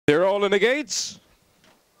Ball in the gates.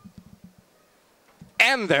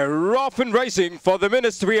 And they're off and racing for the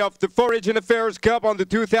Ministry of the Foreign Affairs Cup on the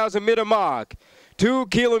 2,000 meter mark. 2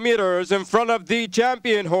 kilometers in front of the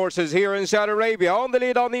champion horses here in Saudi Arabia. On the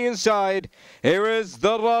lead on the inside, here is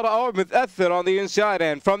the M30 on the inside,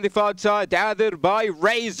 and from the far side, gathered by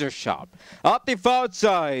Razor Sharp. Up the far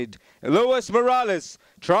side, Luis Morales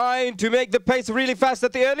trying to make the pace really fast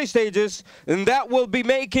at the early stages, and that will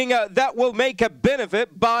make a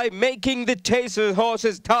benefit by making the chaser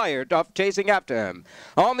horses tired of chasing after him.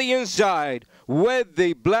 On the inside, with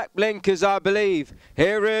the black blinkers, I believe,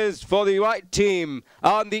 here is for the white team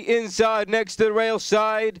on the inside next to the rail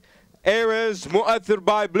side. Here is Mu'athir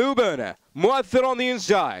by Blue Burner. Mu'athir on the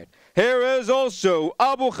inside. Here is also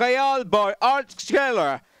Abu Khayal by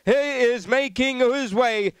R07. He is making his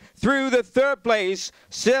way through the third place,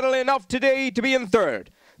 settling off today to be in third.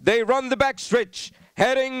 They run the back stretch,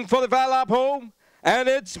 heading for the Valab home, and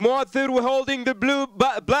it's Mu'athir holding the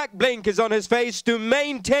black blinkers on his face to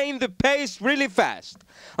maintain the pace really fast.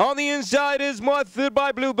 On the inside is Mu'athir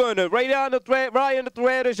by Blue Burner. Ryan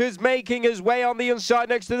Atreides is making his way on the inside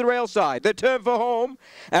next to the rail side. They turn for home,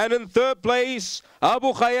 and in third place,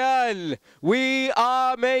 Abu Khayal. We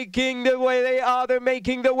are making the way. They're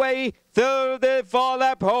making the way through the far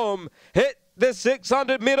lap home. Hit the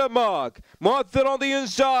 600 meter mark. Mu'athir on the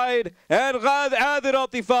inside and Adil on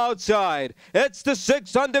the far outside. It's the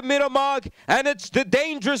 600 meter mark, and it's the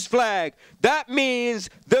dangerous flag. That means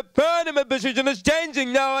the tournament position is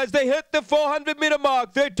changing now as they hit the 400 meter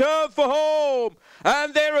mark. They turn for home,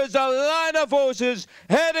 and there is a line of horses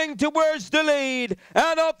heading towards the lead.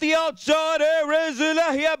 And off the outside, here is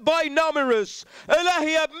Elahia by Numerous.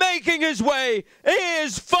 Elahia making his way. He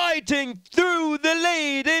is fighting through the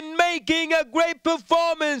lead in making a great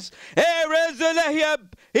performance. Here is Elahia.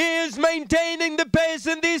 He is maintaining the pace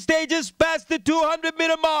in these stages past the 200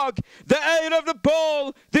 meter mark. The 8 of the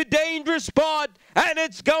pole, the dangerous spot, and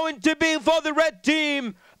it's going to be for the red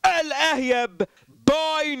team. Al-Ahyab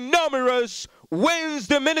by Numerous wins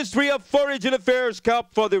the Ministry of Foreign Affairs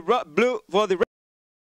Cup for the